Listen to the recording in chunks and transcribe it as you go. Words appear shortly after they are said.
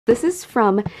This is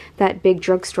from that big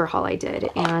drugstore haul I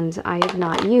did, and I have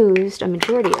not used a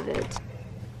majority of it.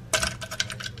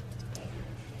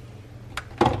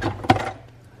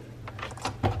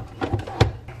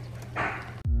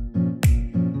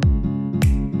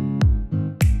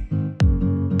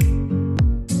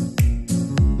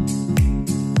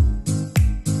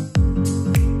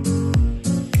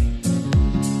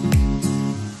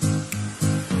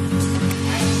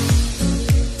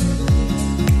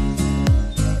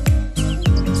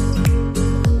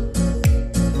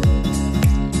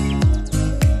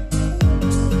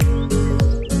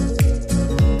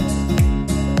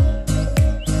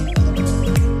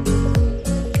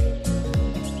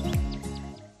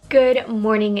 Good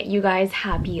morning, you guys.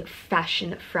 Happy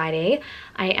Fashion Friday.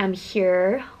 I am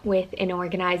here with an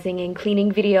organizing and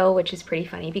cleaning video, which is pretty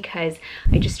funny because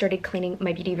I just started cleaning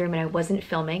my beauty room and I wasn't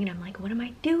filming, and I'm like, what am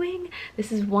I doing?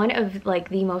 This is one of like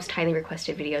the most highly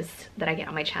requested videos that I get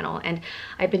on my channel, and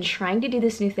I've been trying to do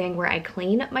this new thing where I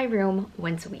clean my room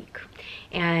once a week,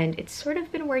 and it's sort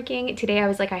of been working. Today I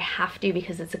was like, I have to,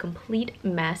 because it's a complete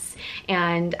mess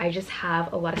and I just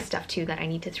have a lot of stuff too that I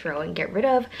need to throw and get rid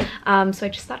of. So I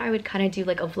just thought I would kind of do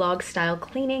like a vlog style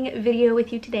cleaning video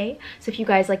with you today. So if you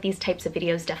guys like these types of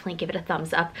videos, definitely give it a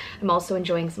thumbs up. I'm also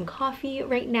enjoying some coffee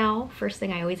right now. First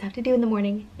thing I always have to do in the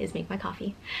morning is make my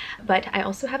coffee. But I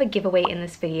also have a giveaway in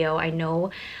this video. I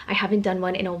know I haven't done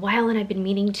one in a while and I've been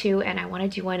meaning to, and I want to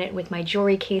do one with my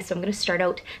jewelry case. So I'm going to start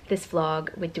out this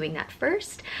vlog with doing that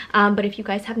first. But if you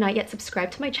guys have not yet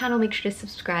subscribed to my channel, make sure to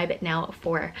subscribe now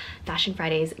for Fashion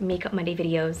Fridays, Makeup Monday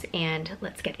videos, and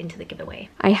let's get into the giveaway.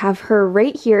 I have her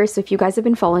right here. So if you guys have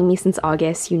been following me since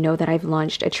August, you know that I've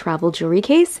launched a travel jewelry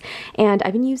case, and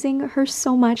I've been using her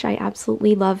so much. I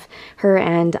absolutely love her,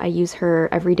 and I use her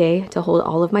every day to hold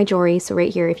all of my jewelry. So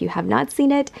right here, if you have not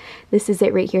seen it, this is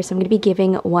it right here. So I'm going to be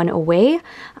giving one away.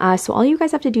 So all you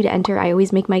guys have to do to enter, I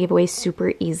always make my giveaways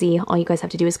super easy. All you guys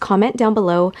have to do is comment down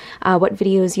below what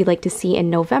videos you'd like to see in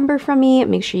November from me.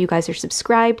 Make sure you guys are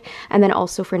subscribed, and then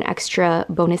also for an extra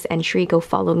bonus entry, go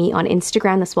follow me on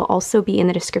Instagram. This will also be in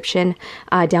the description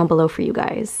down below for you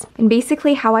guys. And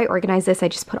basically how I organize this, I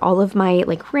just put all of my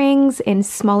like rings and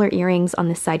smaller earrings on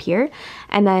this side here,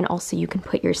 and then also you can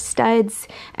put your studs,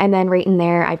 and then right in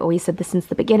there, I've always said this since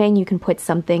the beginning, you can put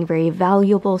something very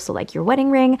valuable, so like your wedding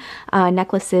ring,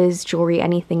 necklaces, jewelry,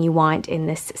 anything you want in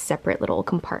this separate little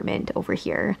compartment over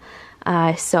here.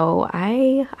 So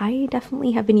I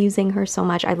definitely have been using her so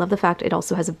much. I love the fact it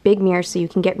also has a big mirror so you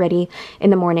can get ready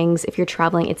in the mornings if you're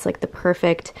traveling. It's like the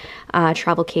perfect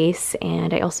travel case.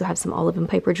 And I also have some Olive and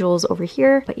Piper jewels over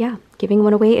here. But yeah, giving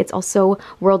one away. It's also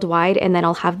worldwide, and then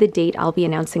I'll have the date. I'll be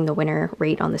announcing the winner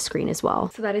right on the screen as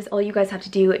well. So that is all you guys have to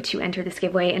do to enter this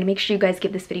giveaway, and make sure you guys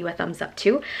give this video a thumbs up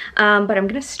too. But I'm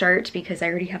gonna start because I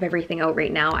already have everything out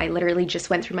right now. I literally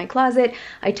just went through my closet.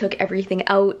 I took everything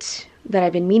out that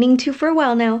I've been meaning to for a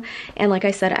while now, and like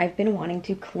I said, I've been wanting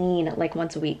to clean like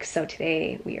once a week, so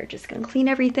today we are just gonna clean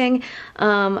everything.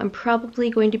 I'm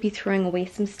probably going to be throwing away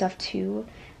some stuff too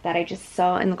that I just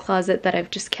saw in the closet that I've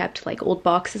just kept, like old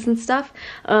boxes and stuff.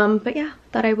 But yeah,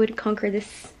 thought I would conquer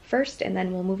this first and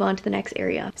then we'll move on to the next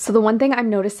area. So the one thing I'm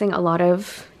noticing a lot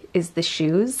of is the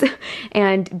shoes,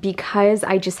 and because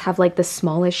I just have like the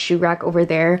smallest shoe rack over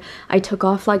there, I took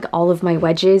off like all of my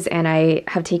wedges, and I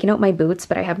have taken out my boots,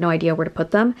 but I have no idea where to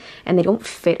put them and they don't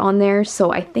fit on there.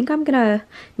 So I think I'm gonna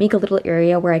make a little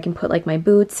area where I can put like my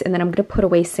boots, and then I'm gonna put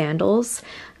away sandals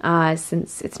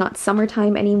since it's not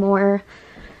summertime anymore.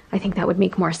 I think that would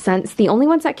make more sense. The only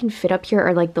ones that can fit up here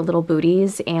are like the little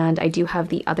booties, and I do have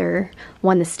the other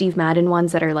one, the Steve Madden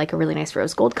ones that are like a really nice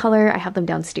rose gold color. I have them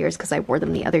downstairs because I wore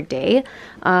them the other day.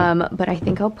 But I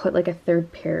think I'll put like a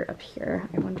third pair up here.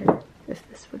 I wonder if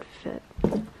this would fit.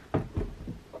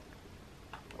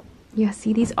 Yeah,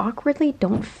 see, these awkwardly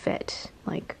don't fit.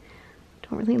 Like,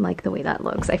 don't really like the way that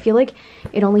looks. I feel like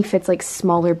it only fits like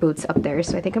smaller boots up there,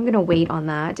 so I think I'm gonna wait on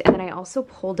that. And then I also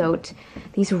pulled out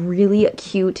these really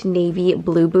cute navy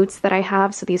blue boots that I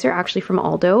have. So these are actually from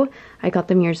Aldo. I got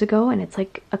them years ago, and it's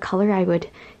like a color I would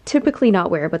typically not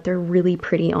wear, but they're really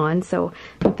pretty on. So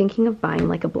I'm thinking of buying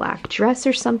like a black dress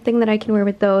or something that I can wear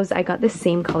with those. I got the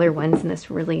same color ones in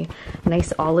this really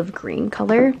nice olive green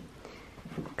color.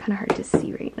 Kind of hard to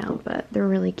see right now, but they're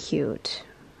really cute.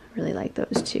 I really like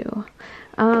those too.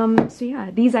 So yeah,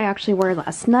 these I actually wore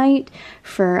last night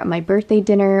for my birthday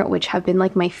dinner, which have been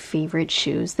like my favorite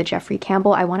shoes, the Jeffrey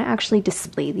Campbell. I want to actually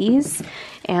display these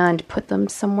and put them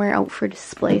somewhere out for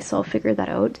display, so I'll figure that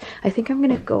out. I think I'm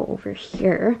gonna go over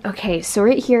here. Okay, so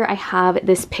right here I have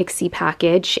this Pixie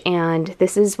package, and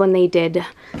this is when they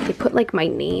put like my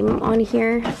name on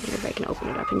here. Let's see if I can open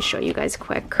it up and show you guys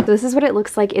quick. So this is what it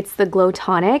looks like. It's the Glow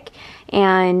Tonic,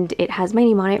 and it has my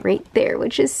name on it right there,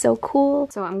 which is so cool.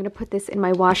 So I'm gonna put this in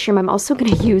my washroom. I'm also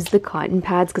gonna use the cotton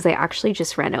pads because I actually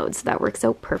just ran out, so that works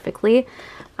out perfectly.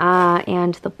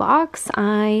 And the box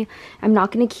I'm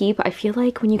not gonna keep. I feel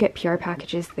like when you get PR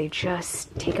packages, they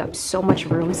just take up so much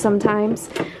room sometimes.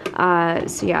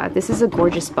 So yeah, this is a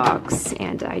gorgeous box,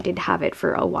 and I did have it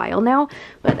for a while now,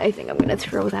 but I think I'm gonna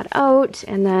throw that out.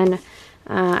 And then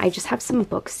I just have some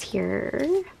books here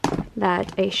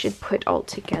that I should put all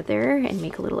together and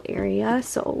make a little area,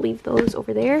 so I'll leave those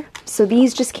over there. So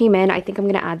these just came in. I think I'm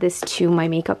gonna add this to my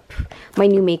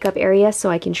new makeup area so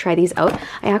I can try these out.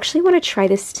 I actually want to try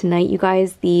this tonight, you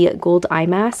guys, the gold eye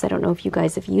masks. I don't know if you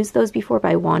guys have used those before,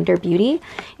 by Wander Beauty,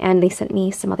 and they sent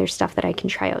me some other stuff that I can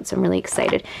try out, so I'm really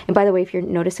excited. And by the way, if you're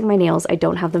noticing my nails, I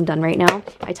don't have them done right now.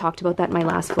 I talked about that in my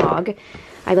last vlog.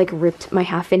 I like ripped my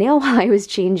half a nail while I was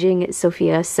changing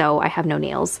Sophia, so I have no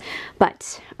nails.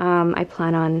 But I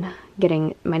plan on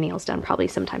getting my nails done probably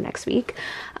sometime next week.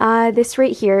 This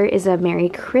right here is a Merry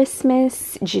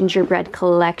Christmas gingerbread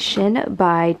collection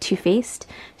by Too Faced.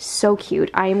 So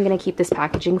cute. I am going to keep this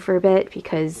packaging for a bit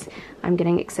because I'm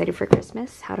getting excited for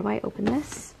Christmas. How do I open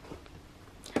this?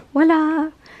 Voila!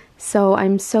 So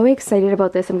I'm so excited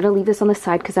about this. I'm going to leave this on the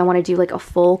side because I want to do like a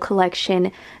full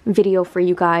collection video for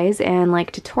you guys and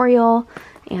like tutorial.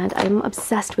 And I'm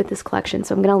obsessed with this collection,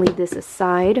 so I'm going to leave this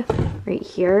aside right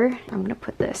here. I'm going to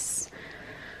put this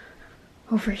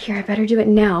over here. I better do it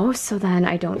now so then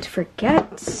I don't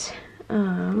forget.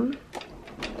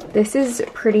 This is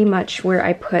pretty much where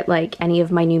I put like any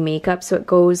of my new makeup, so it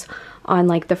goes on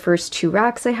like the first 2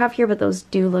 racks I have here, but those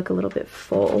do look a little bit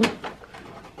full.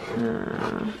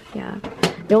 Yeah.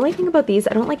 The only thing about these,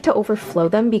 I don't like to overflow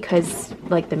them because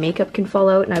like the makeup can fall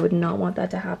out and I would not want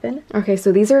that to happen. Okay,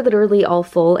 so these are literally all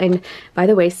full, and by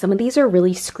the way, some of these are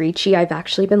really screechy. I've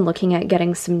actually been looking at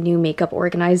getting some new makeup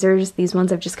organizers. These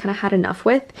ones I've just kind of had enough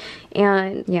with,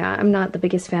 and yeah, I'm not the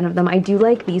biggest fan of them. I do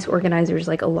like these organizers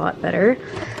like a lot better,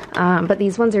 but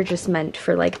these ones are just meant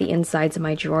for like the insides of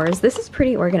my drawers. This is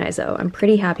pretty organized though. I'm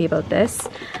pretty happy about this.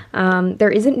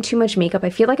 There isn't too much makeup. I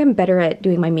feel like I'm better at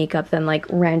doing my makeup than like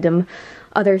random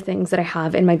other things that I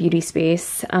have in my beauty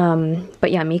space.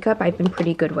 But yeah, makeup I've been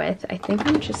pretty good with. I think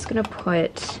I'm just gonna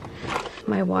put,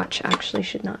 my watch actually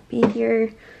should not be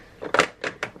here.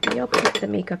 Maybe I'll put the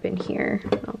makeup in here.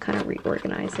 I'll kind of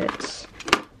reorganize it.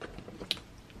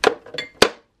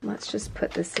 Let's just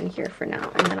put this in here for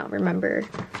now, and then I'll remember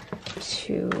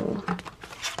to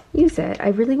use it. I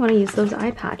really want to use those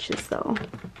eye patches though.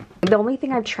 The only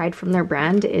thing I've tried from their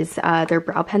brand is their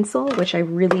brow pencil, which I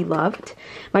really loved.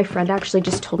 My friend actually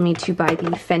just told me to buy the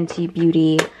Fenty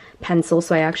Beauty pencil,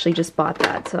 so I actually just bought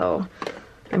that. So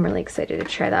I'm really excited to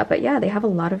try that. But yeah, they have a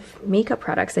lot of makeup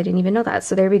products. I didn't even know that.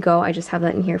 So there we go. I just have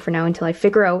that in here for now until I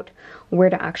figure out where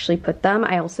to actually put them.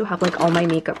 I also have like all my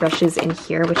makeup brushes in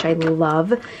here, which I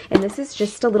love. And this is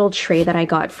just a little tray that I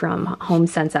got from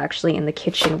HomeSense actually in the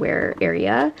kitchenware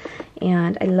area.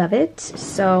 And I love it.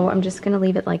 So I'm just gonna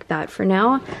leave it like that for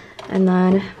now. And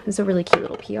then there's a really cute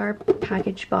little PR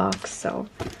package box. So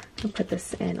I'll put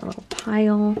this in a little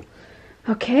pile.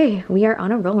 Okay, we are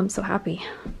on a roll. I'm so happy.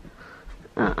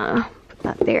 Put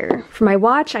that there. For my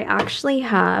watch, I actually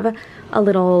have a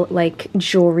little like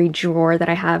jewelry drawer that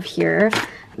I have here.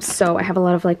 So I have a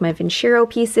lot of like my Vincero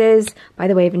pieces. By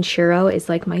the way, Vincero is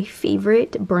like my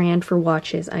favorite brand for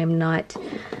watches. I am not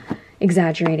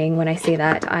exaggerating when I say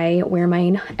that. I wear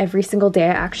mine every single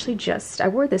day. I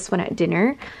wore this one at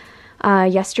dinner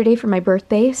yesterday for my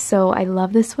birthday, so I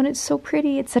love this one. It's so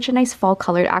pretty. It's such a nice fall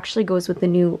color. It actually goes with the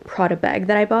new Prada bag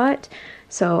that I bought.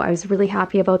 So I was really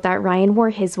happy about that. Ryan wore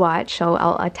his watch, so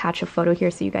I'll attach a photo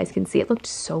here so you guys can see. It looked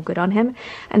so good on him.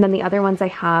 And then the other ones I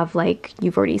have, like,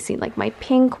 you've already seen, like my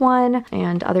pink one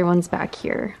and other ones back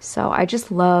here. So I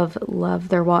just love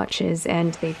their watches,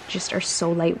 and they just are so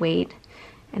lightweight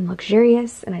and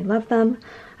luxurious, and I love them.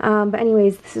 But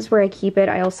anyways, this is where I keep it.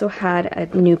 I also had a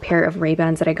new pair of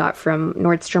Ray-Bans that I got from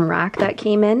Nordstrom Rack that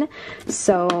came in.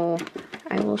 So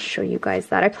I will show you guys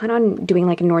that. I plan on doing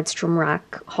like a Nordstrom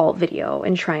Rack haul video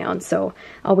and try on, so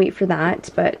I'll wait for that.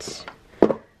 But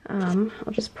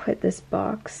I'll just put this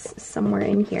box somewhere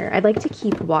in here. I like to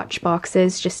keep watch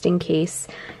boxes just in case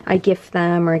I gift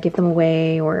them or give them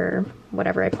away or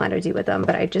whatever I plan to do with them,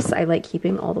 but I like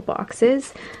keeping all the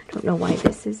boxes. I don't know why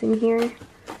this is in here,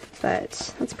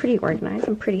 but that's pretty organized.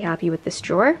 I'm pretty happy with this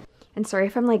drawer. And sorry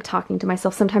if I'm like talking to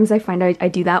myself. Sometimes I find I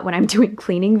do that when I'm doing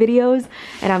cleaning videos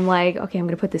and I'm like, okay, I'm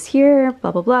gonna put this here,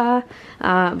 blah, blah, blah.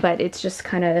 But it's just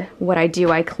kind of what I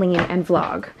do. I clean and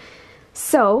vlog.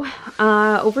 So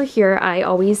over here, I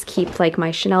always keep like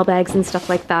my Chanel bags and stuff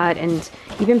like that, and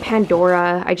even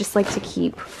Pandora. I just like to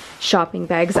keep shopping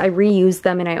bags. I reuse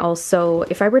them, and I also,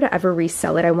 if I were to ever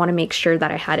resell it, I want to make sure that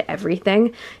I had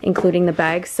everything, including the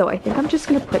bags. So I think I'm just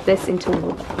going to put this into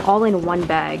all in one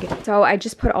bag. So I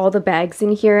just put all the bags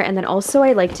in here, and then also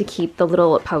I like to keep the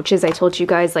little pouches. I told you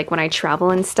guys, like when I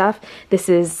travel and stuff, this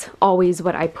is always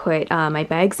what I put my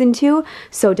bags into.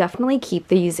 So definitely keep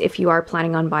these if you are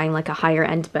planning on buying like a higher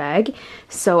end bag.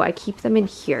 So I keep them in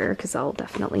here because I'll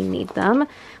definitely need them,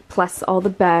 plus all the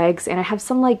bags. And I have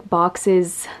some like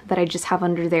boxes that I just have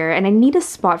under there, and I need a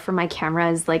spot for my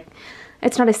cameras. Like,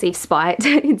 it's not a safe spot.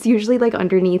 It's usually like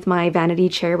underneath my vanity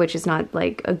chair, which is not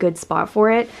like a good spot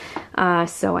for it.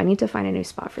 So I need to find a new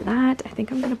spot for that. I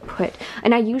think I'm gonna put,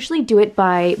 and I usually do it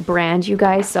by brand, you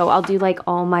guys. So I'll do like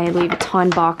all my Louis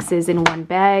Vuitton boxes in one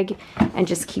bag and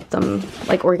just keep them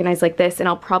like organized like this. And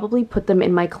I'll probably put them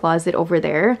in my closet over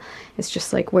there. It's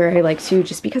just like where I like to,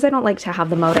 just because I don't like to have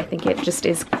them out. I think it just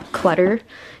is clutter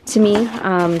to me.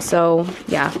 So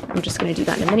yeah, I'm just gonna do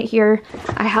that in a minute here.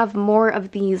 I have more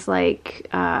of these like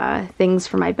things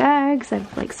for my bags. I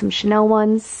have like some Chanel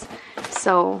ones,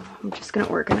 so I'm just gonna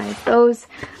organize those.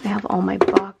 I have all my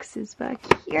boxes back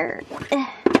here.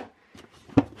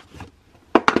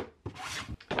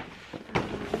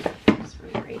 This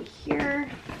one right here.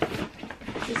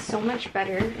 This is so much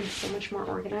better and so much more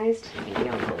organized. Maybe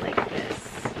I'll go like this.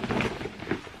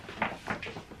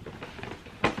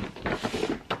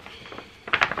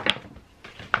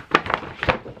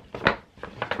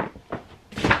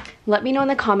 Let me know in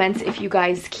the comments if you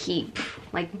guys keep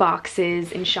like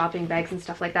boxes and shopping bags and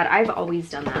stuff like that. I've always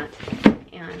done that,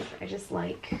 and I just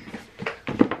like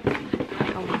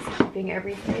always keeping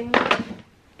everything.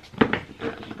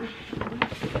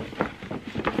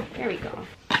 There we go.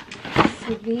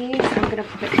 So these I'm gonna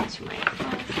put into my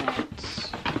closet.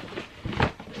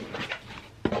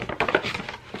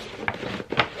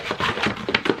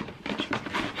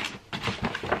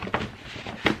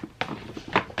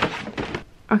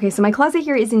 Okay, so my closet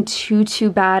here isn't too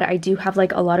bad. I do have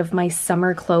like a lot of my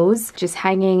summer clothes just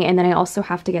hanging, and then I also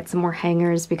have to get some more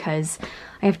hangers because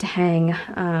I have to hang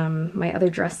my other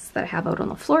dress that I have out on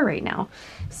the floor right now.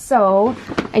 So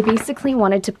I basically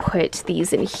wanted to put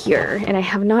these in here, and I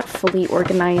have not fully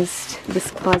organized this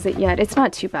closet yet. It's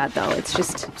not too bad though, it's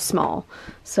just small,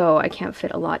 so I can't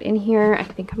fit a lot in here. I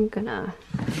think I'm gonna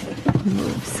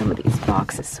move some of these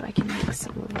boxes so I can make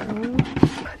some room.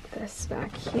 Put this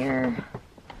back here.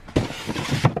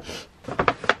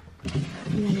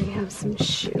 And then we have some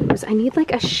shoes. I need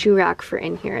like a shoe rack for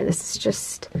in here. This is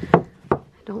just, I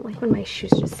don't like when my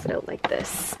shoes just sit out like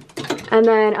this. And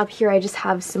then up here I just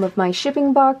have some of my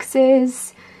shipping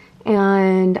boxes,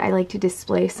 and I like to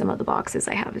display some of the boxes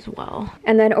I have as well.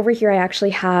 And then over here I actually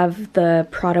have the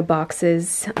Prada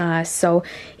boxes. So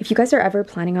if you guys are ever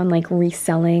planning on like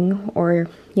reselling or,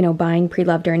 you know, buying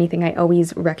pre-loved or anything, I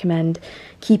always recommend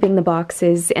keeping the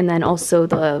boxes and then also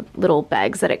the little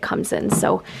bags that it comes in.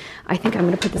 So I think I'm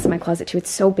gonna put this in my closet too.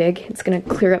 It's so big, it's gonna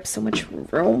clear up so much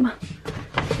room.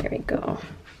 There we go.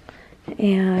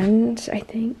 And I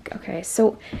think, okay,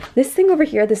 so this thing over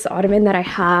here, this ottoman that I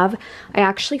have, I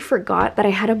actually forgot that I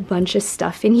had a bunch of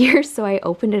stuff in here, so I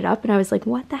opened it up and I was like,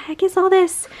 what the heck is all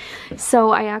this?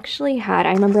 So I actually had,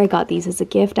 I remember I got these as a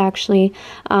gift actually.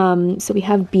 So we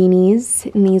have beanies,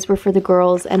 and these were for the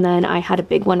girls, and then I had a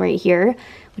big one right here,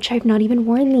 which I've not even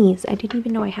worn these. I didn't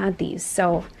even know I had these,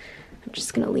 so I'm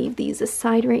just gonna leave these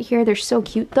aside right here. They're so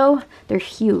cute though, they're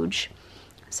huge.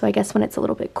 So I guess when it's a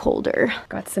little bit colder.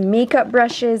 Got some makeup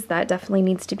brushes, that definitely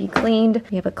needs to be cleaned.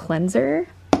 We have a cleanser.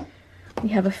 We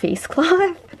have a face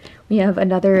cloth. We have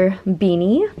another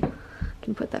beanie. I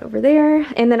can put that over there.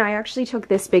 And then I actually took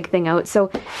this big thing out.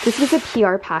 So this was a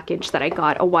PR package that I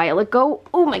got a while ago.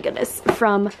 Oh my goodness,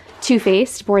 from Too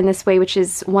Faced, Born This Way, which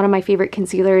is one of my favorite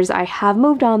concealers. I have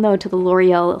moved on though to the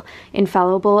L'Oreal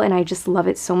Infallible, and I just love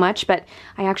it so much. But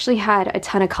I actually had a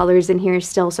ton of colors in here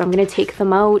still, so I'm gonna take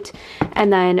them out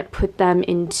and then put them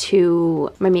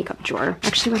into my makeup drawer.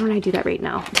 Actually, why don't I do that right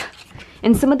now?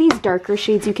 And some of these darker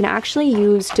shades you can actually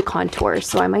use to contour,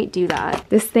 so I might do that.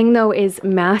 This thing though is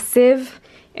massive.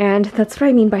 And that's what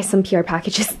I mean by some PR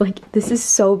packages. Like, this is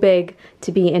so big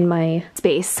to be in my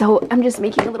space. So I'm just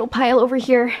making a little pile over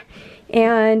here.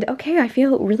 And okay, I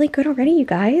feel really good already, you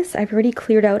guys. I've already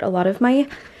cleared out a lot of my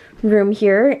room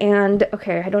here. And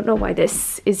okay, I don't know why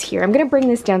this is here. I'm gonna bring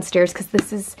this downstairs because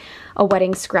this is a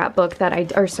wedding scrapbook that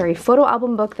photo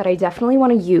album book that I definitely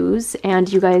want to use.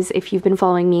 And you guys, if you've been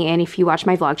following me and if you watch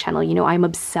my vlog channel, you know I'm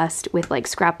obsessed with like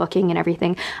scrapbooking and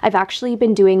everything. I've actually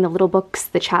been doing the little books,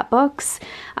 the chat books,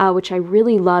 which I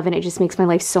really love, and it just makes my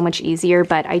life so much easier.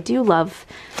 But I do love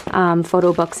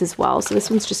photo books as well. So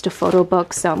this one's just a photo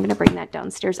book, so I'm gonna bring that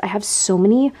downstairs. I have so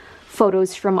many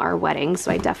photos from our wedding, so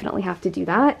I definitely have to do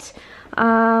that.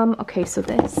 Okay, so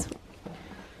this,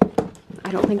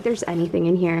 I don't think there's anything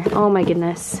in here. Oh my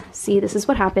goodness. See, this is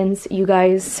what happens, you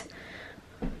guys,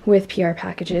 with PR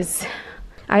packages.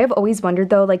 I have always wondered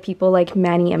though, like people like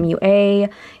Manny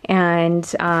MUA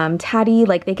and Taddy,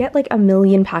 like they get like a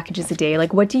million packages a day.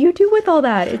 Like what do you do with all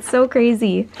that? It's so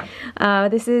crazy.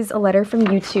 This is a letter from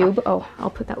YouTube. Oh,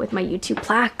 I'll put that with my YouTube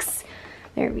plaques.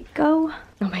 There we go.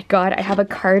 Oh my God, I have a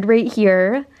card right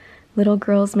here. Little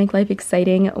girls make life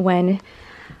exciting when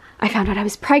I found out I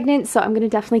was pregnant, so I'm gonna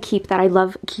definitely keep that. I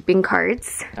love keeping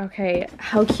cards. Okay,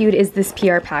 how cute is this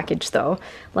PR package though?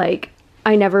 Like,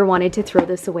 I never wanted to throw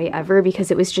this away ever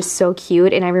because it was just so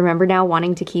cute, and I remember now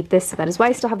wanting to keep this, so that is why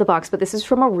I still have the box, but this is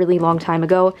from a really long time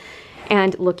ago.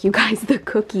 And look, you guys, the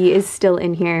cookie is still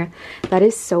in here. That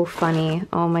is so funny.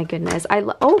 Oh my goodness.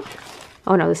 Oh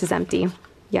no, this is empty.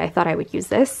 Yeah, I thought I would use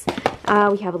this.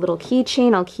 We have a little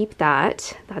keychain. I'll keep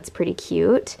that. That's pretty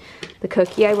cute. The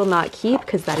cookie I will not keep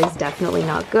because that is definitely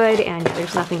not good, and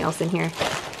there's nothing else in here.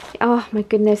 Oh my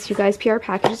goodness, you guys, PR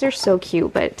packages are so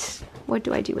cute, but what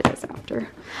do I do with this after?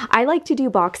 I like to do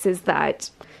boxes that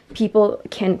people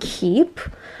can keep.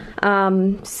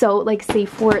 So like say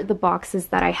for the boxes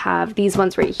that I have, these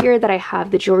ones right here that I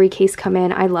have the jewelry case come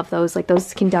in, I love those. Like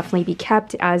those can definitely be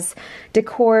kept as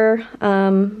decor.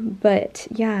 But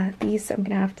yeah, these I'm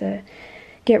gonna have to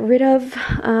get rid of.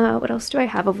 What else do I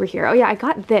have over here? Oh yeah, I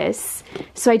got this.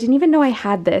 So I didn't even know I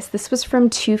had this. This was from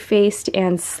Too Faced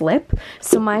and Slip.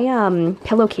 So my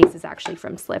pillowcase is actually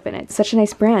from Slip, and it's such a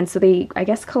nice brand. So they, I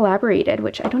guess, collaborated,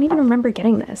 which I don't even remember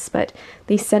getting this, but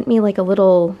they sent me like a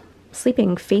little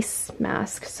sleeping face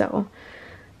mask. So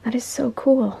that is so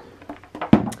cool.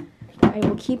 I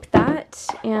will keep that,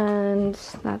 and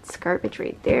that's garbage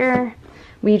right there.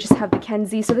 We just have the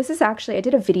Kenzie. So this is actually, I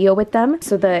did a video with them.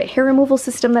 So the hair removal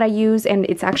system that I use, and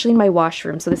it's actually in my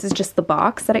washroom. So this is just the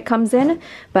box that it comes in,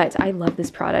 but I love this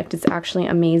product. It's actually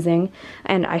amazing.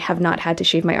 And I have not had to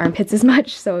shave my armpits as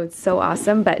much, so it's so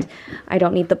awesome, but I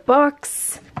don't need the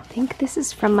box. I think this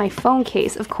is from my phone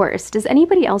case, of course. Does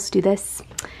anybody else do this?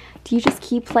 Do you just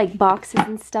keep like boxes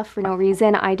and stuff for no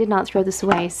reason? I did not throw this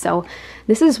away, so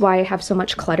this is why I have so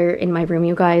much clutter in my room,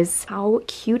 you guys. How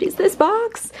cute is this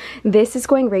box? This is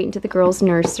going right into the girls'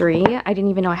 nursery. I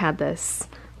didn't even know I had this.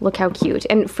 Look how cute.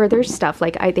 And for their stuff,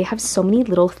 like they have so many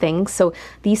little things, so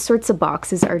these sorts of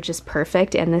boxes are just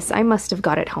perfect. And this I must have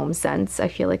got at Home Sense. I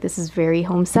feel like this is very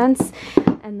Home Sense.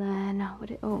 And then,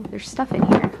 oh, there's stuff in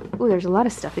here. Oh, there's a lot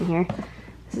of stuff in here.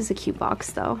 This is a cute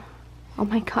box though. Oh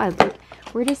my God, like,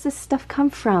 where does this stuff come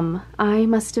from? I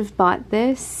must have bought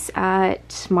this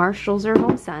at Marshall's or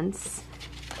Home Sense.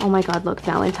 Oh my God, look,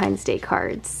 Valentine's Day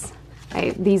cards.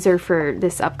 These are for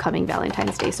this upcoming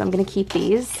Valentine's Day, so I'm gonna keep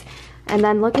these. And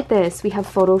then look at this, we have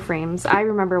photo frames. I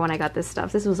remember when I got this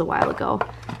stuff, this was a while ago.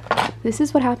 This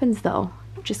is what happens though.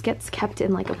 It just gets kept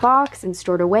in like a box and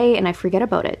stored away, and I forget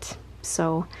about it.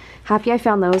 So happy I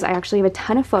found those. I actually have a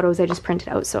ton of photos I just printed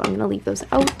out, so I'm gonna leave those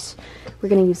out. We're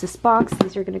gonna use this box.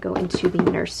 These are gonna go into the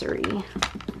nursery.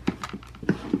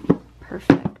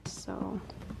 Perfect, so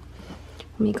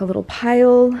make a little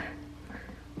pile.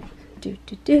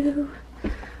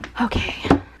 Okay,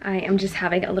 I am just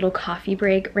having a little coffee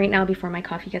break right now before my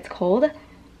coffee gets cold.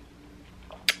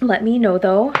 Let me know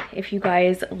though if you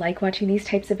guys like watching these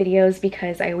types of videos,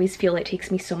 because I always feel it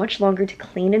takes me so much longer to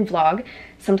clean and vlog.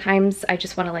 Sometimes I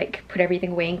just want to like put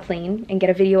everything away and clean and get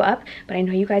a video up, but I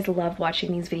know you guys love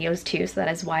watching these videos too, so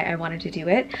that is why I wanted to do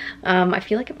it. I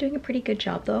feel like I'm doing a pretty good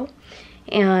job though.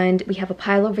 And we have a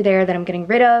pile over there that I'm getting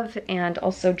rid of, and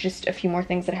also just a few more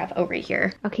things that I have out right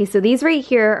here. Okay, so these right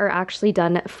here are actually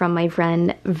done from my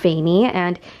friend Vani,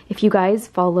 and if you guys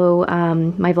follow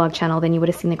my vlog channel, then you would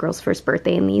have seen the girls' first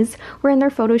birthday, and these were in their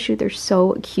photo shoot. They're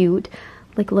so cute.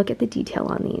 Like, look at the detail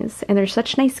on these, and they're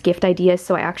such nice gift ideas.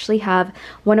 So I actually have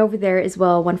one over there as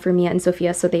well, one for Mia and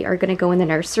Sophia, so they are gonna go in the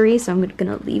nursery, so I'm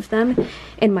gonna leave them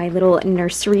in my little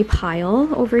nursery pile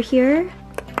over here.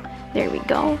 There we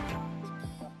go.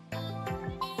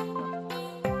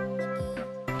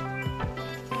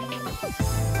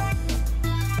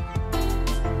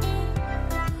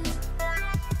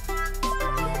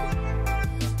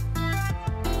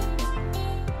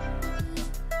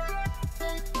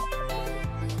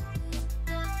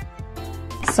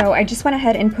 So I just went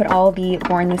ahead and put all the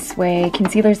Born This Way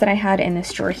concealers that I had in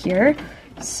this drawer here.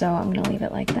 So I'm gonna leave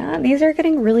it like that. These are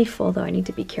getting really full though, I need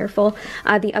to be careful.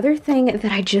 The other thing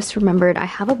that I just remembered, I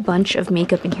have a bunch of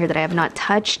makeup in here that I have not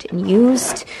touched and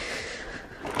used.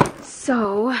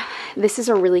 So this is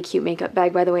a really cute makeup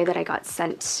bag, by the way, that I got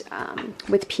sent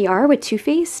with PR with Too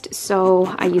Faced. So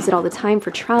I use it all the time for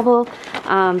travel.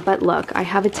 But look, I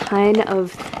have a ton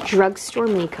of drugstore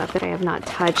makeup that I have not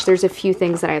touched. There's a few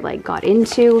things that I like got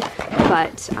into,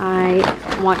 but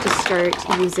I want to start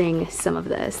using some of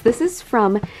this. This is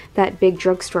from that big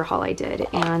drugstore haul I did,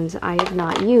 and I have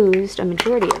not used a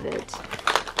majority of it.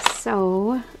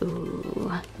 So,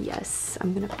 ooh, yes,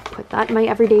 I'm gonna put that in my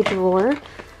everyday drawer.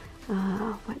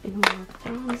 What in more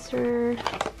bronzer?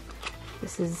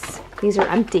 These are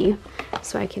empty,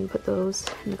 so I can put those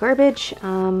in the garbage.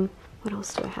 What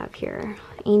else do I have here?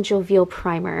 Angel Veil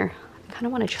Primer. I kind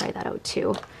of want to try that out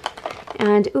too.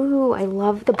 And ooh, I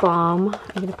love the balm.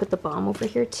 I'm gonna put the balm over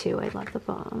here too. I love the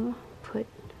balm.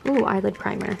 Ooh, eyelid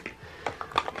primer.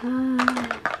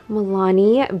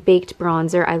 Milani Baked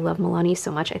Bronzer. I love Milani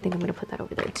so much. I think I'm going to put that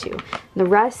over there too. And the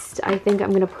rest, I think I'm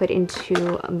going to put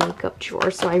into a makeup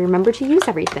drawer so I remember to use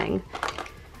everything.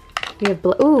 We have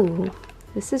ooh,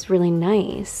 this is really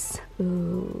nice.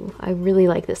 Ooh, I really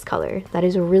like this color. That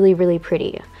is really, really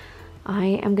pretty. I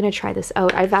am going to try this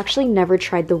out. I've actually never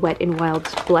tried the Wet n Wild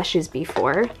blushes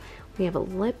before. We have a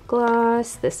lip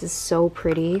gloss. This is so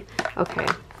pretty. Okay.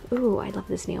 Ooh, I love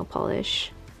this nail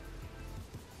polish.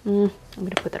 I'm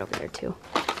gonna put that over there too.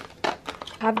 I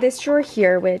have this drawer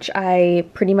here, which I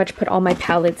pretty much put all my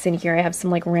palettes in here. I have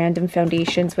some like random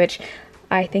foundations, which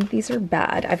I think these are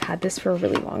bad. I've had this for a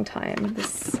really long time.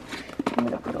 This I'm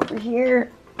gonna put over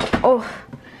here. Oh,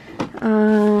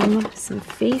 some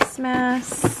face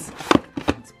masks.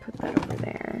 Let's put that over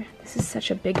there. This is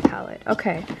such a big palette.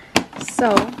 Okay,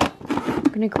 so I'm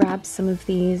gonna grab some of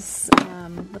these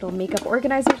little makeup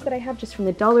organizers that I have just from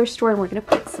the dollar store, and we're gonna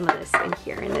put some of this in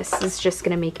here, and this is just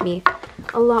gonna make me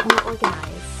a lot more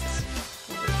organized.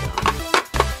 There we go.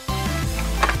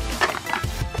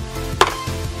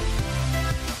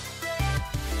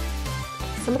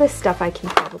 Some of this stuff I can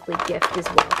probably gift as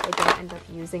well if I don't end up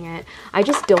using it. I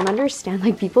just don't understand,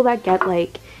 like, people that get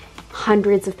like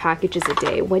hundreds of packages a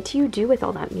day. What do you do with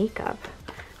all that makeup?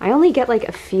 I only get like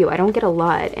a few. I don't get a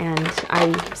lot, and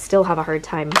I still have a hard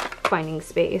time finding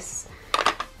space.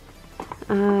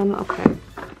 Okay.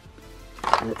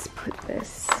 Let's put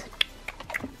this.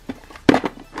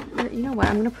 Or, you know what?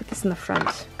 I'm gonna put this in the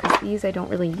front because these I don't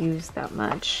really use that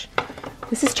much.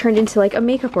 This has turned into like a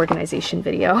makeup organization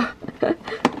video. But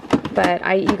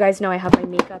you guys know I have my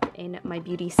makeup in my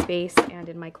beauty space and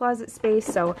in my closet space,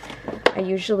 so I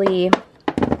usually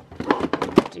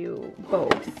do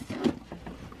both.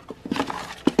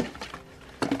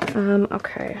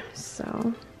 Okay,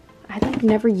 so I like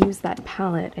never use that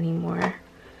palette anymore.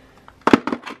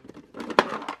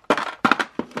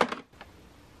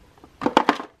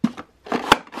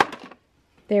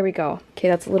 There we go. Okay,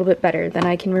 that's a little bit better. Then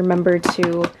I can remember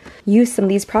to use some of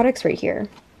these products right here.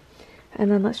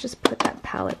 And then let's just put that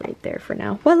palette right there for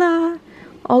now. Voila!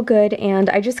 All good. And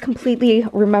I just completely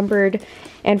remembered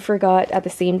and forgot at the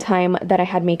same time that I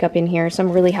had makeup in here. So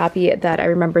I'm really happy that I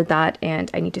remembered that,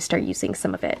 and I need to start using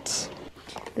some of it.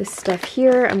 This stuff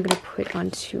here I'm going to put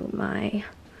onto my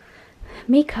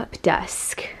makeup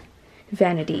desk.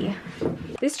 Vanity.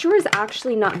 This drawer is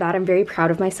actually not bad. I'm very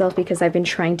proud of myself because I've been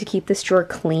trying to keep this drawer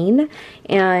clean,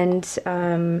 and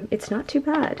it's not too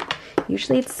bad.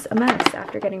 Usually it's a mess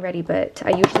after getting ready, but I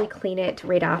usually clean it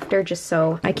right after just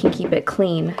so I can keep it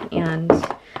clean. And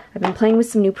I've been playing with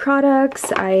some new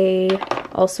products. I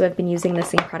also have been using the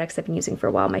same products I've been using for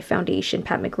a while. My foundation,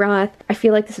 Pat McGrath. I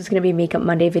feel like this is going to be a Makeup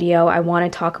Monday video. I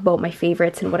want to talk about my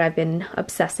favorites and what I've been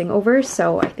obsessing over,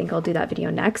 so I think I'll do that video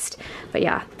next. But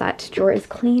yeah, that drawer is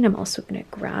clean. I'm also going to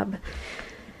grab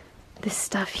this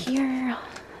stuff here.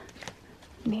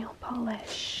 Nail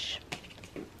polish.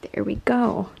 There we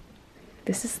go.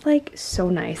 This is like so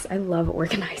nice. I love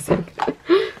organizing.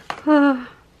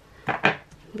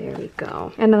 There we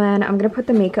go. And then I'm gonna put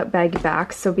the makeup bag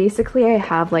back. So basically I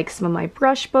have like some of my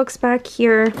brush books back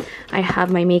here. I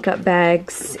have my makeup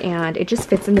bags, and it just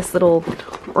fits in this little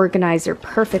organizer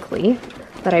perfectly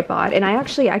that I bought. And I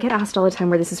get asked all the time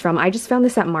where this is from. I just found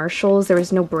this at Marshall's. There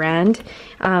was no brand.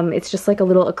 It's just like a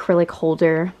little acrylic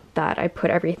holder that I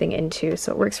put everything into,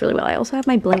 so it works really well. I also have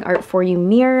my Bling Art For You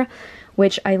mirror,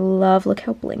 which I love. Look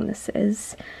how bling this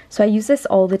is. So I use this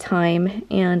all the time,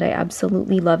 and I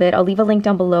absolutely love it. I'll leave a link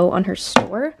down below on her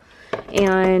store.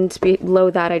 And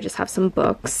below that, I just have some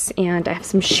books, and I have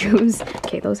some shoes.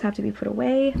 Okay, those have to be put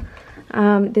away.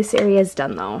 This area is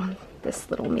done though. this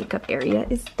little makeup area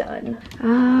is done.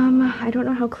 I don't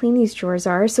know how clean these drawers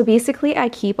are. So basically I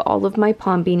keep all of my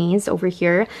pom beanies over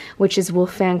here, which is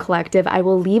Wolf Fan Collective. I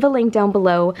will leave a link down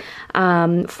below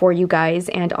for you guys.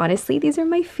 And honestly, these are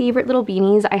my favorite little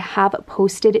beanies. I have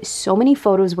posted so many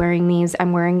photos wearing these.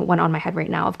 I'm wearing one on my head right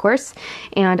now, of course.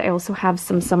 And I also have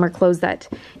some summer clothes that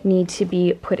need to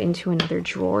be put into another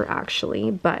drawer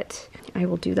actually, but I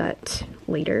will do that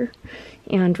later.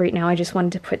 And right now I just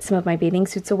wanted to put some of my bathing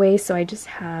suits away, so I just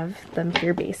have them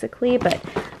here basically. But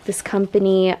this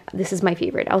company, this is my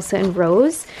favorite, Elsa and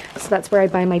Rose. So that's where I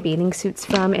buy my bathing suits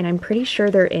from, and I'm pretty sure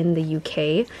they're in the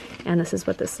UK. And this is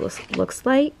what this looks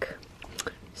like.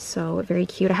 So very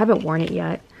cute. I haven't worn it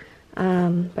yet,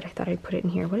 but I thought I'd put it in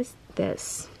here. What is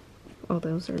this? Oh,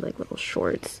 those are like little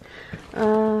shorts.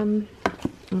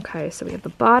 Okay, so we have the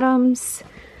bottoms.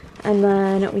 And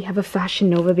then we have a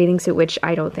Fashion Nova bathing suit, which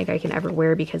I don't think I can ever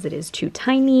wear because it is too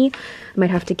tiny. I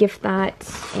might have to gift that.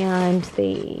 And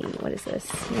what is this?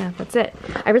 Yeah, that's it.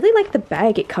 I really like the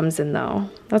bag it comes in though.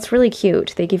 That's really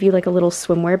cute. They give you like a little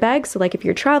swimwear bag. So like if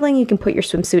you're traveling, you can put your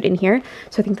swimsuit in here.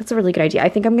 So I think that's a really good idea. I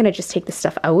think I'm gonna just take the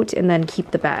stuff out and then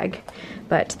keep the bag.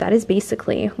 But that is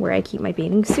basically where I keep my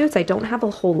bathing suits. I don't have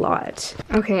a whole lot.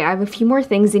 Okay, I have a few more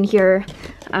things in here.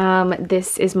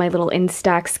 This is my little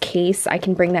Instax case. I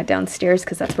can bring that downstairs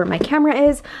because that's where my camera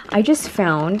is. I just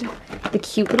found the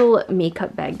cute little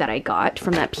makeup bag that I got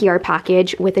from that PR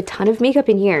package with a ton of makeup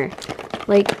in here.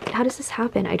 Like, how does this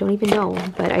happen? I don't even know,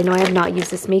 but I know I have not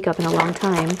used this makeup in a long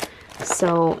time.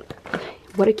 So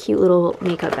what a cute little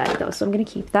makeup bag though. So I'm gonna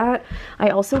keep that. I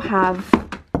also have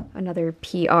another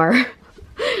PR,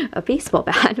 a baseball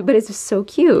bat, but it's just so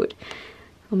cute.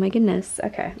 Oh my goodness.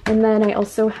 Okay. And then I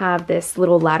also have this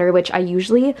little ladder, which I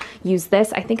usually use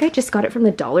this. I think I just got it from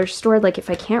the dollar store. Like if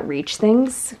I can't reach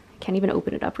things, I can't even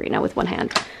open it up right now with one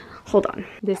hand. Hold on.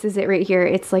 This is it right here.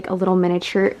 It's like a little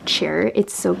miniature chair.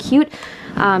 It's so cute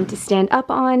to stand up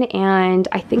on. And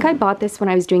I think I bought this when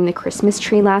I was doing the Christmas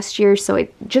tree last year. So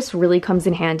it just really comes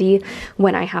in handy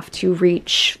when I have to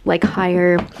reach like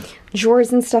higher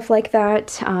drawers and stuff like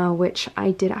that, which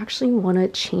I did actually want to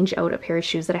change out a pair of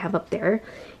shoes that I have up there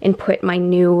and put my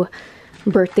new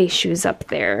birthday shoes up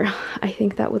there. I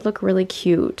think that would look really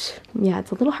cute. Yeah,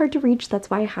 it's a little hard to reach. That's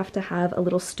why I have to have a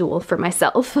little stool for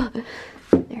myself.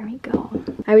 There we go.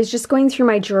 I was just going through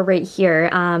my drawer right here,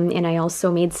 and I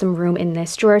also made some room in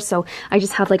this drawer. So I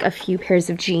just have like a few pairs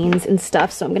of jeans and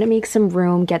stuff. So I'm gonna make some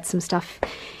room, get some stuff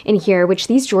in here, which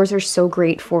these drawers are so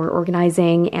great for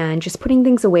organizing and just putting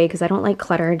things away because I don't like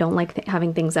clutter, don't like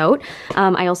having things out.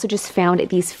 I also just found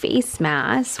these face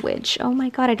masks, which, oh my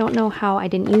God, I don't know how I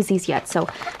didn't use these yet. So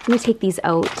I'm gonna take these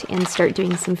out and start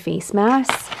doing some face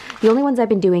masks. The only ones I've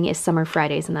been doing is Summer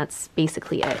Fridays, and that's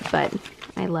basically it, but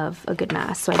I love a good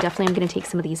mask. So I definitely am gonna take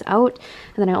some of these out.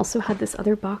 And then I also had this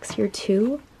other box here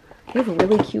too. They have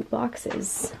really cute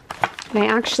boxes. And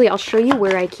I'll show you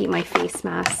where I keep my face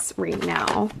masks right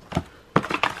now.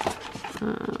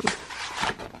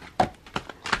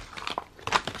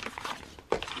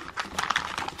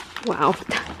 Wow,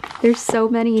 there's so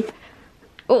many.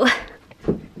 Oh,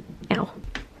 ow.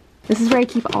 This is where I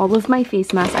keep all of my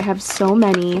face masks. I have so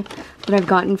many that I've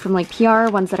gotten from like PR,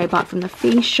 ones that I bought from the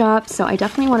Face Shop. So I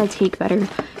definitely want to take better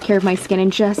care of my skin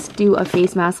and just do a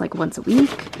face mask like once a week.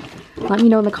 Let me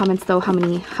know in the comments though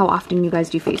how often you guys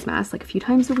do face masks, like a few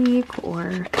times a week,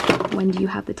 or when do you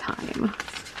have the time?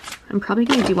 I'm probably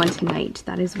gonna do one tonight.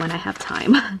 That is when I have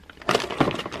time.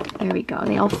 There we go.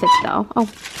 They all fit though. Oh,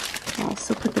 I'll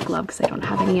also put the glove because I don't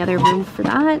have any other room for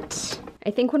that. I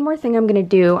think one more thing I'm gonna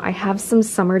do, I have some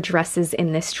summer dresses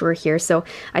in this drawer here, so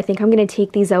I think I'm gonna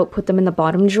take these out, put them in the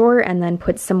bottom drawer, and then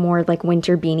put some more like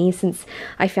winter beanies since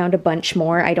I found a bunch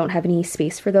more. I don't have any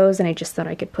space for those, and I just thought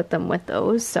I could put them with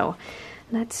those, so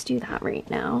let's do that right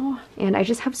now. And I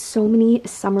just have so many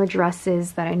summer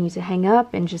dresses that I need to hang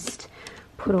up and just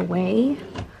put away.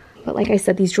 But like I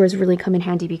said, these drawers really come in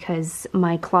handy because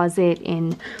my closet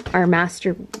in our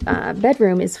master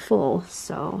bedroom is full,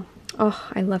 so oh,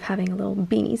 I love having a little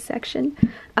beanie section.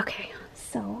 Okay,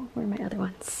 so where are my other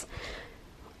ones?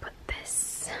 Put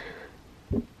this.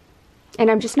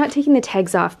 And I'm just not taking the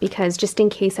tags off because just in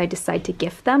case I decide to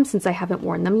gift them, since I haven't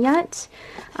worn them yet,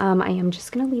 I am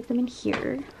just gonna leave them in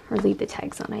here. Or leave the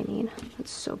tags on, I mean.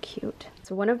 That's so cute.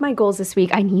 So one of my goals this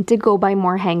week, I need to go buy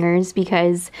more hangers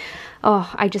because, oh,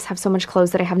 I just have so much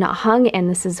clothes that I have not hung, and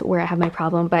this is where I have my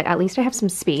problem, but at least I have some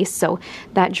space. So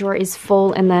that drawer is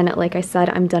full, and then, like I said,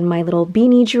 I'm done my little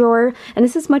beanie drawer, and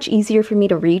this is much easier for me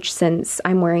to reach since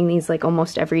I'm wearing these like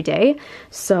almost every day.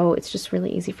 So it's just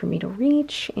really easy for me to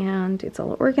reach, and it's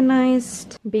all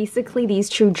organized. Basically, these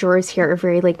two drawers here are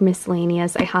very like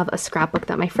miscellaneous. I have a scrapbook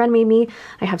that my friend made me.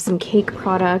 I have some cake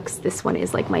products. This one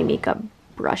is like my makeup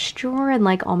brush drawer and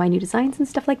like all my new designs and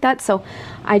stuff like that. So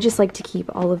I just like to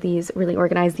keep all of these really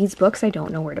organized. These books I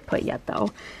don't know where to put yet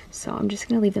though, so I'm just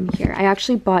gonna leave them here. I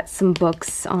actually bought some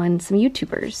books on some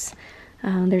YouTubers.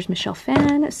 There's Michelle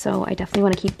Phan, so I definitely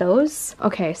want to keep those.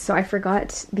 Okay, so I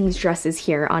forgot these dresses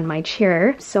here on my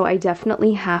chair, so I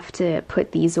definitely have to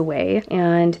put these away.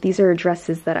 And these are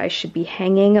dresses that I should be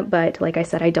hanging, but like I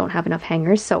said, I don't have enough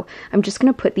hangers, so I'm just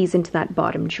gonna put these into that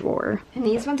bottom drawer. And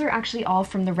these ones are actually all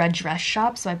from the Red Dress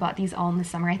Shop, so I bought these all in the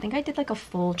summer. I think I did like a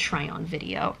full try-on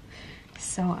video.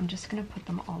 So I'm just gonna put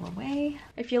them all away.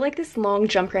 I feel like this long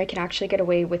jumper, I can actually get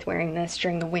away with wearing this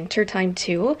during the winter time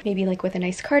too. Maybe like with a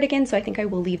nice cardigan, so I think I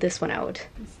will leave this one out.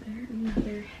 Is there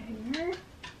another hanger?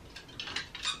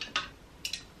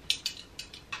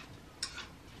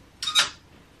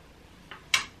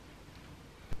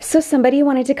 So somebody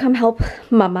wanted to come help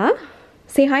Mama.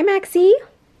 Say hi, Maxie.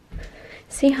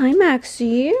 Say hi,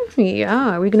 Maxie.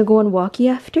 Yeah, are we gonna go on walkie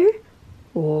after?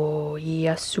 Oh,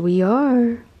 yes we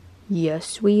are.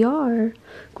 Yes, we are.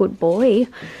 Good boy.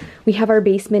 We have our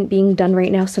basement being done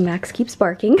right now, so Max keeps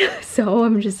barking. So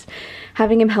I'm just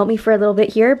having him help me for a little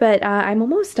bit here, but I'm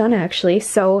almost done actually.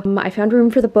 So I found room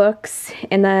for the books,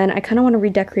 and then I kind of want to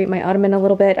redecorate my ottoman a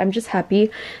little bit. I'm just happy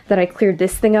that I cleared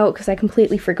this thing out because I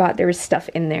completely forgot there was stuff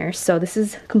in there. So this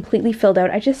is completely filled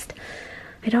out. I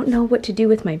don't know what to do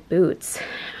with my boots.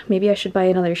 Maybe I should buy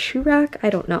another shoe rack. I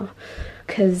don't know,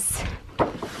 because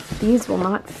these will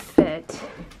not fit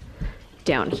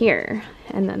down here,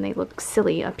 and then they look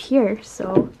silly up here,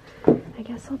 so I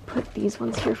guess I'll put these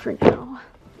ones here for now.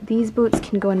 These boots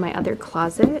can go in my other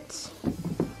closet.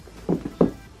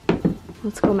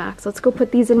 Let's go, Max. Let's go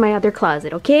put these in my other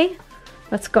closet, okay?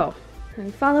 Let's go.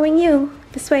 I'm following you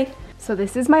this way. So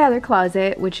this is my other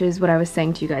closet, which is what I was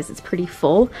saying to you guys. It's pretty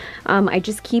full. I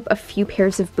just keep a few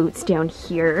pairs of boots down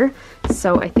here,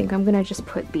 so I think I'm gonna just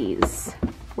put these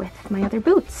with my other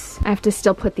boots. I have to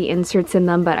still put the inserts in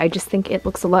them, but I just think it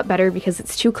looks a lot better because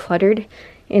it's too cluttered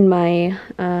in my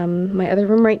my other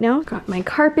room right now. Got my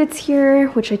carpets here,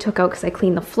 which I took out because I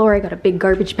cleaned the floor. I got a big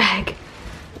garbage bag,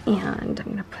 and I'm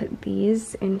gonna put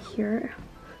these in here.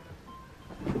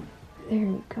 There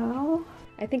we go.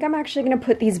 I think I'm actually gonna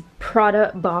put these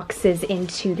Prada boxes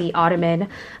into the ottoman,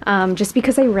 just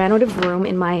because I ran out of room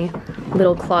in my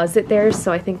little closet there,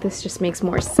 so I think this just makes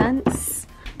more sense.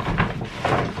 I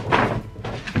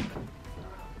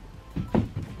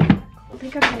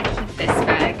think I'm gonna keep this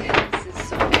bag. This is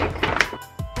so big.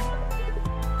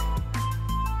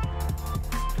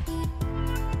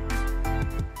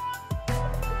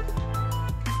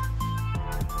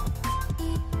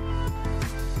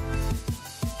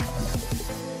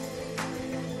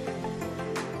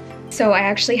 So I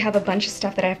actually have a bunch of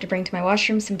stuff that I have to bring to my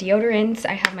washroom, some deodorants,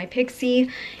 I have my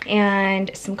Pixie, and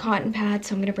some cotton pads,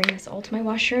 so I'm gonna bring this all to my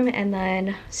washroom and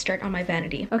then start on my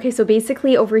vanity. Okay, so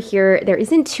basically over here, there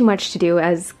isn't too much to do,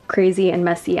 as crazy and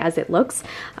messy as it looks.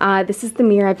 This is the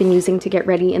mirror I've been using to get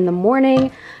ready in the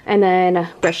morning, and then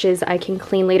brushes I can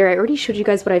clean later. I already showed you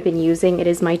guys what I've been using. It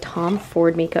is my Tom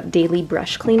Ford Makeup Daily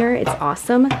Brush Cleaner. It's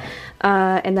awesome.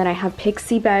 And then I have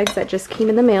Pixie bags that just came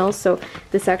in the mail, so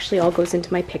this actually all goes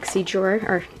into my Pixie drawer,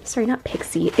 or sorry, not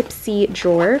Pixie, Ipsy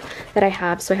drawer that I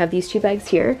have. So I have these two bags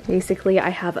here. Basically, I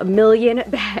have a million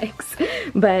bags,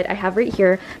 but I have right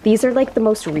here. These are like the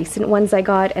most recent ones I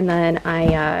got, and then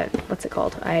I, what's it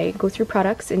called? I go through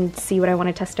products and see what I want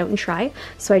to test out and try.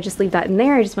 So I just leave that in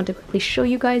there. I just want to quickly show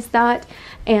you guys that,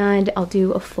 and I'll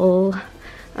do a full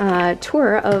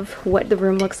tour of what the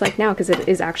room looks like now, because it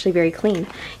is actually very clean.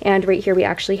 And right here we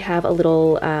actually have a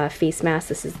little face mask.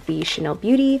 This is the Chanel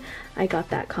Beauty. I got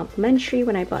that complimentary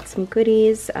when I bought some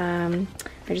goodies. I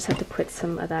just have to put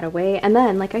some of that away. And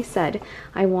then, like I said,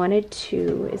 I wanted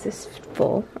to, is this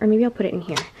full? Or maybe I'll put it in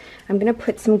here. I'm gonna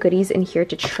put some goodies in here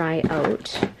to try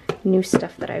out new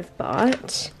stuff that I've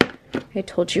bought. I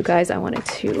told you guys I wanted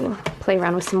to play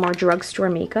around with some more drugstore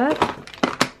makeup.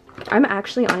 I'm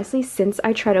actually, honestly, since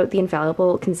I tried out the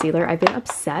Infallible concealer, I've been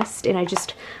obsessed, and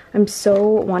I'm so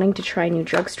wanting to try new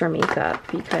drugstore makeup,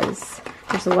 because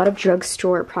there's a lot of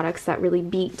drugstore products that really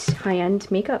beat high-end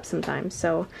makeup sometimes.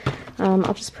 So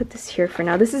I'll just put this here for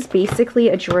now. This is basically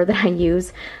a drawer that I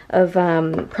use of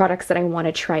products that I want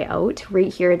to try out.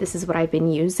 Right here, this is what I've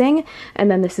been using. And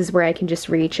then this is where I can just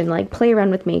reach and like play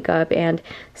around with makeup. And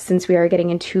since we are getting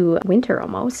into winter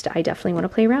almost, I definitely want to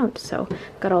play around. So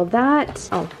got all that.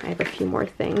 Oh, I have a few more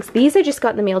things. These I just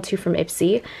got in the mail too from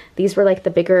Ipsy. These were like the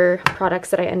bigger products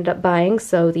that I ended up buying.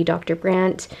 So the Dr.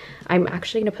 Brandt, I'm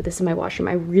actually gonna put this in my washroom.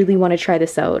 I really want to try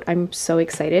this out. I'm so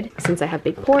excited since I have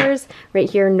big pores. Right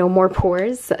here, no more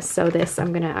pores. So this,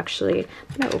 I'm gonna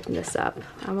open this up.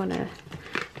 I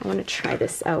wanna try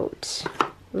this out.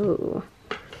 Ooh.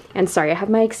 And sorry, I have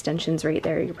my extensions right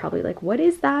there. You're probably like, what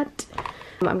is that?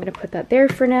 I'm gonna put that there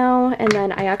for now. And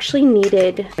then I actually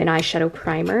needed an eyeshadow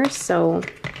primer. So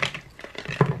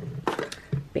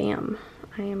bam.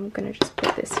 I am gonna just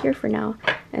put this here for now.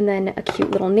 And then a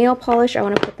cute little nail polish. I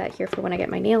wanna put that here for when I get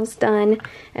my nails done.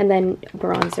 And then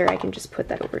bronzer, I can just put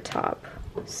that over top.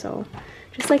 So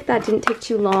just like that, didn't take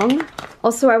too long.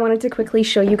 Also, I wanted to quickly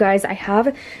show you guys, I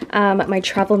have my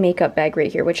travel makeup bag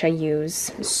right here, which I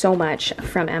use so much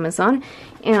from Amazon.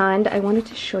 And I wanted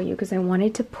to show you because I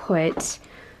wanted to put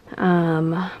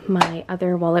my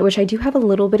other wallet, which I do have a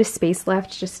little bit of space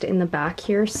left just in the back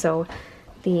here. So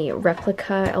the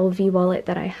replica LV wallet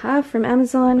that I have from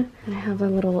Amazon. And I have a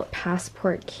little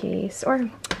passport case, or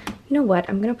you know what?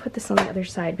 I'm gonna put this on the other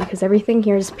side because everything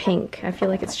here is pink. I feel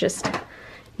like it's just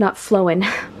not flowing.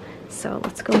 So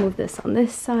let's go move this on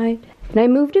this side. And I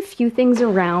moved a few things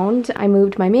around. I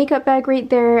moved my makeup bag right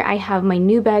there. I have my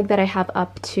new bag that I have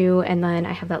up to, and then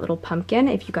I have that little pumpkin.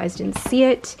 If you guys didn't see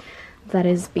it, that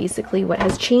is basically what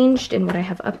has changed and what I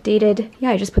have updated. Yeah,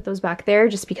 I just put those back there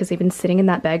just because they've been sitting in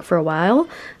that bag for a while.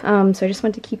 So I just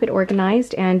want to keep it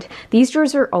organized. And these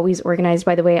drawers are always organized,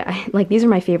 by the way. These are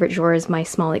my favorite drawers, my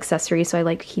small accessories, so I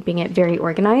like keeping it very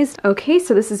organized. Okay,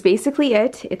 so this is basically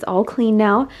it. It's all clean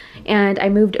now. And I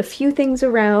moved a few things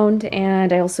around,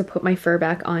 and I also put my fur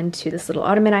back onto this little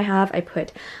ottoman I have. I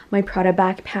put my Prada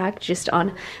backpack just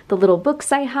on the little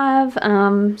books I have.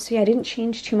 So yeah, I didn't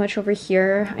change too much over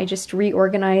here. I just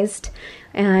reorganized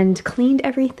and cleaned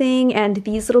everything, and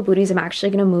these little booties I'm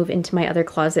actually gonna move into my other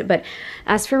closet. But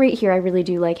as for right here, I really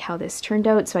do like how this turned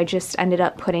out, so I just ended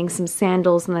up putting some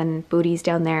sandals and then booties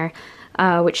down there,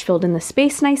 which filled in the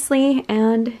space nicely.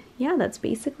 And yeah, that's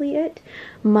basically it.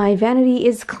 My vanity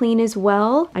is clean as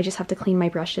well. I just have to clean my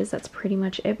brushes. That's pretty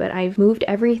much it, but I've moved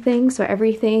everything, so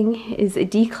everything is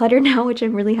decluttered now, which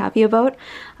I'm really happy about.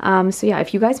 So yeah,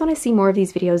 if you guys want to see more of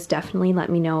these videos, definitely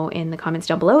let me know in the comments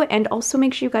down below, and also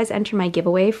make sure you guys enter my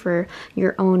giveaway for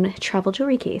your own travel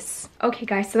jewelry case. Okay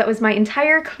guys, so that was my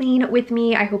entire clean with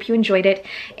me. I hope you enjoyed it,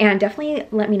 and definitely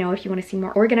let me know if you want to see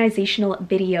more organizational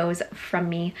videos from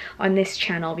me on this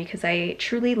channel, because I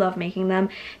truly love making them.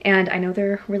 And I know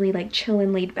they're really like chill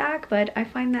and laid back, but I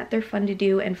find that they're fun to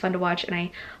do and fun to watch, and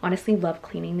I honestly love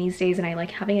cleaning these days, and I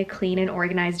like having a clean and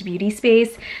organized beauty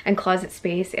space and closet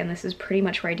space, and this is pretty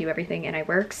much where I do everything and I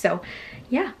work. So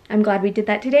yeah, I'm glad we did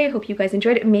that today. I hope you guys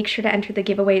enjoyed it. Make sure to enter the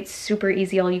giveaway. It's super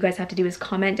easy. All you guys have to do is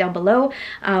comment down below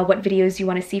what videos you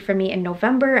want to see from me in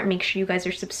November. Make sure you guys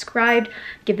are subscribed.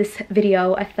 Give this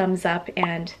video a thumbs up,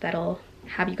 and that'll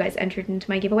have you guys entered into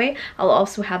my giveaway. I'll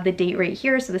also have the date right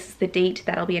here. So this is the date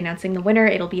that I'll be announcing the winner.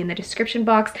 It'll be in the description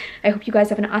box. I hope you guys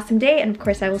have an awesome day, and of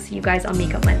course I will see you guys on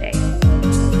Makeup Monday.